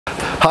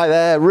Hi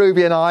there,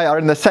 Ruby and I are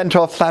in the centre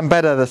of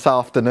Llanbedr this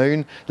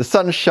afternoon. The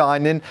sun's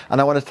shining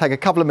and I want to take a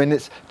couple of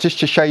minutes just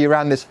to show you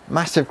around this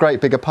massive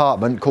great big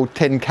apartment called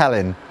Tyn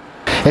Celyn.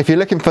 If you're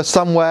looking for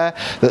somewhere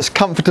that's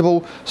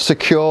comfortable,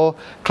 secure,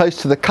 close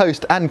to the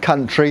coast and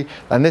country,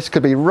 then this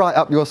could be right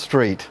up your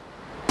street.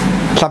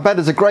 Llanbedr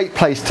is a great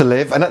place to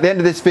live, and at the end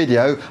of this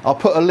video I'll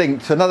put a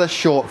link to another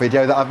short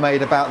video that I've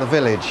made about the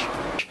village.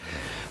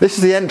 This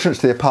is the entrance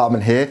to the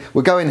apartment here.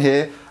 We'll go in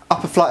here,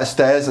 up a flight of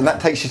stairs, and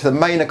that takes you to the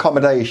main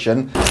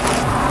accommodation.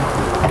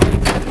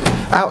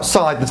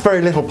 Outside there's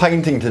very little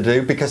painting to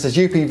do because there's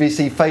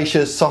UPVC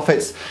fascias,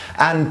 soffits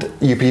and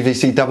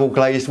UPVC double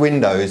glazed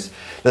windows.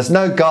 There's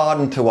no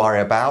garden to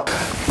worry about.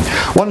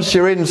 Once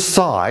you're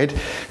inside,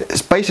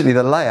 it's basically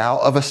the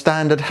layout of a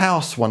standard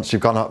house once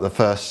you've gone up the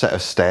first set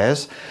of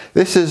stairs.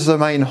 This is the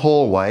main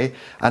hallway,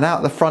 and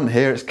out the front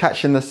here it's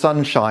catching the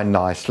sunshine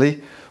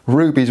nicely.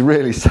 Ruby's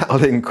really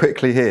settled in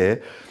quickly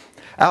here.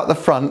 Out the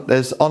front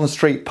there's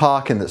on-street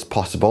parking that's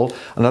possible,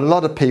 and a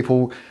lot of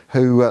people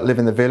who live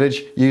in the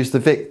village use the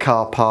Vic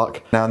car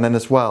park now and then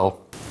as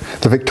well.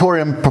 The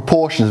Victorian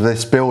proportions of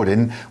this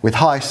building with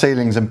high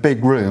ceilings and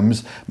big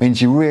rooms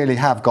means you really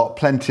have got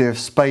plenty of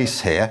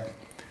space here.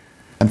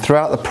 And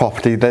throughout the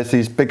property there's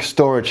these big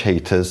storage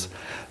heaters.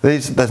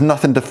 There's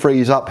nothing to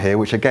freeze up here,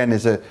 which again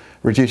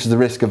reduces the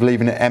risk of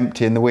leaving it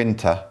empty in the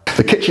winter.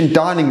 The kitchen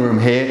dining room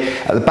here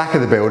at the back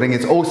of the building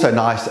is also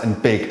nice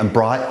and big and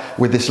bright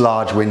with this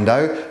large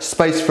window,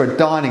 space for a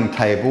dining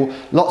table,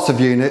 lots of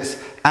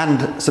units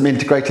and some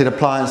integrated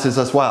appliances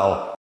as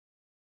well.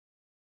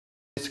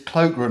 This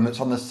cloakroom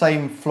that's on the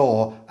same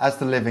floor as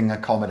the living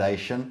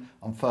accommodation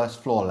on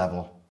first floor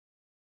level.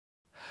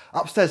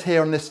 Upstairs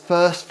here on this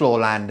first floor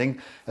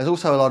landing there's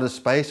also a lot of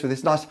space with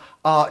this nice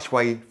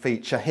archway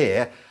feature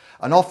here,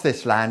 and off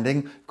this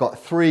landing we've got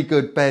 3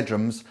 good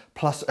bedrooms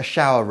plus a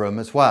shower room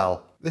as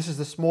well. This is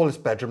the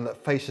smallest bedroom that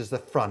faces the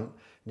front,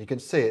 and you can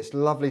see it's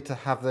lovely to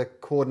have the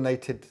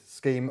coordinated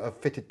scheme of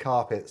fitted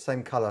carpet,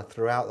 same colour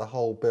throughout the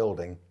whole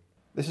building.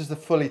 This is the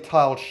fully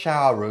tiled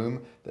shower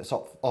room that's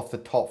off the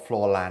top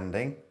floor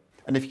landing,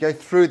 and if you go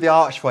through the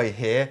archway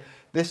here,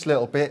 this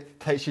little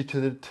bit takes you to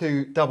the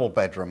 2 double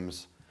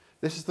bedrooms.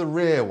 This is the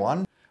rear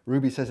one.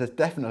 Ruby says there's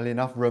definitely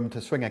enough room to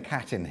swing a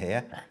cat in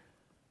here.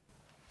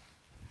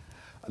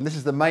 And this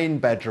is the main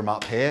bedroom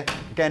up here.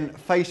 Again,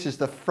 faces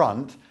the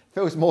front.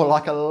 Feels more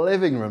like a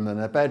living room than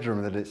a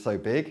bedroom that it's so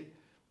big. It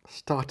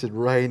started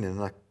raining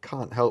and I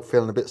can't help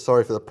feeling a bit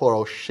sorry for the poor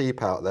old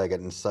sheep out there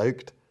getting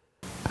soaked.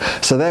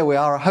 So there we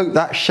are. I hope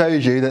that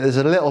shows you that there's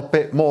a little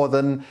bit more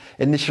than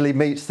initially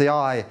meets the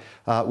eye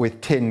with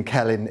Tyn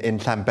Celyn in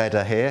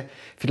Llanbedr here.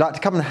 If you'd like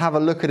to come and have a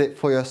look at it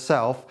for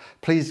yourself,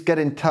 please get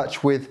in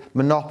touch with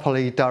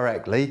Monopoly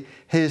directly.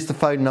 Here's the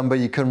phone number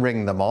you can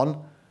ring them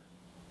on.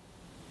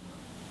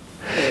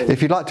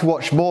 If you'd like to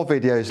watch more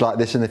videos like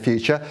this in the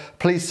future,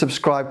 please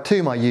subscribe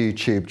to my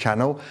YouTube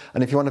channel,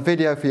 and if you want a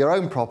video for your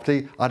own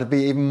property, I'd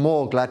be even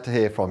more glad to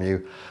hear from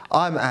you.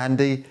 I'm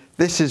Andy,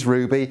 this is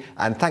Ruby,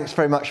 and thanks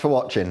very much for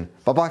watching.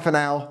 Bye bye for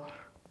now.